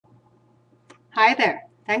Hi there.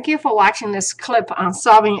 Thank you for watching this clip on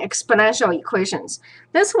solving exponential equations.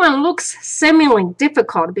 This one looks seemingly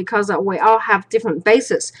difficult because we all have different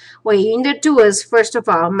bases. What you need to do is, first of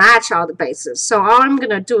all, match all the bases. So all I'm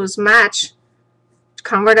going to do is match,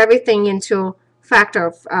 convert everything into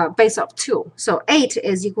factor of base of 2. So 8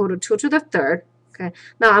 is equal to 2 to the third. Okay.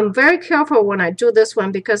 Now I'm very careful when I do this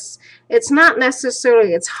one because it's not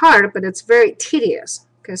necessarily, it's hard, but it's very tedious.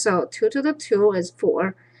 Okay, so 2 to the 2 is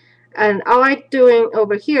 4. And all I'm doing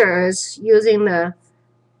over here is using the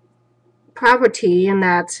property in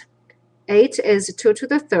that 8 is 2 to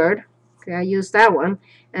the third. Okay, I use that one.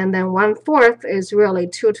 And then 1/4 is really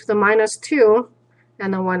 2 to the minus 2.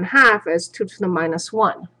 And then 1/2 is 2 to the minus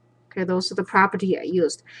 1. Okay, those are the property I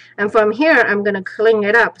used. And from here, I'm going to clean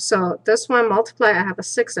it up. So this one multiply, I have a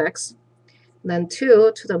 6x. Then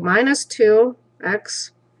 2 to the minus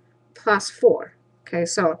 2x plus 4. Okay,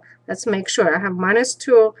 so let's make sure I have minus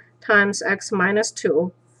 2 times x minus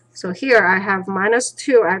 2. So here I have minus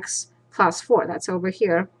 2x plus 4. That's over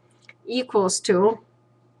here. Equals to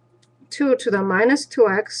 2 to the minus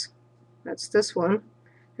 2x. That's this one.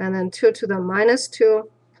 And then 2 to the minus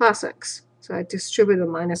 2 plus x. So I distribute the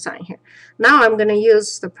minus sign here. Now I'm going to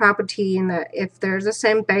use the property in that if there's the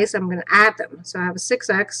same base, I'm going to add them. So I have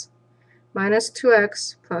 6x minus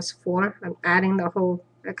 2x plus 4. I'm adding the whole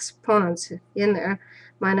exponents in there.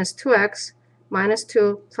 Minus 2x minus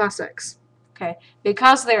 2 plus x. Okay,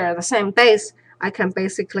 because they're the same base, I can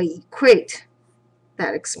basically equate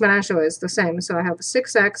that exponential is the same. So I have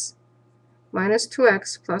 6x minus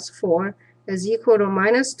 2x plus 4 is equal to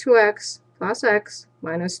minus 2x plus x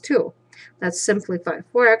minus 2. Let's simplify.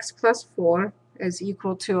 4x plus 4 is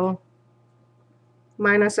equal to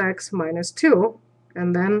minus x minus 2.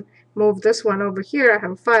 And then move this one over here. I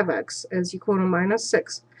have 5x is equal to minus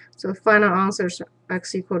 6. So the final answer is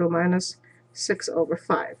x equal to minus 6 over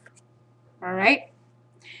 5. All right.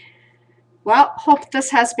 Well, hope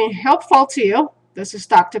this has been helpful to you. This is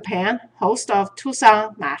Dr. Pan, host of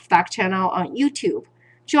Tucson Math Doc channel on YouTube.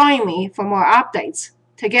 Join me for more updates.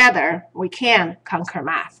 Together, we can conquer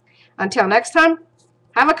math. Until next time,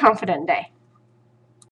 have a confident day.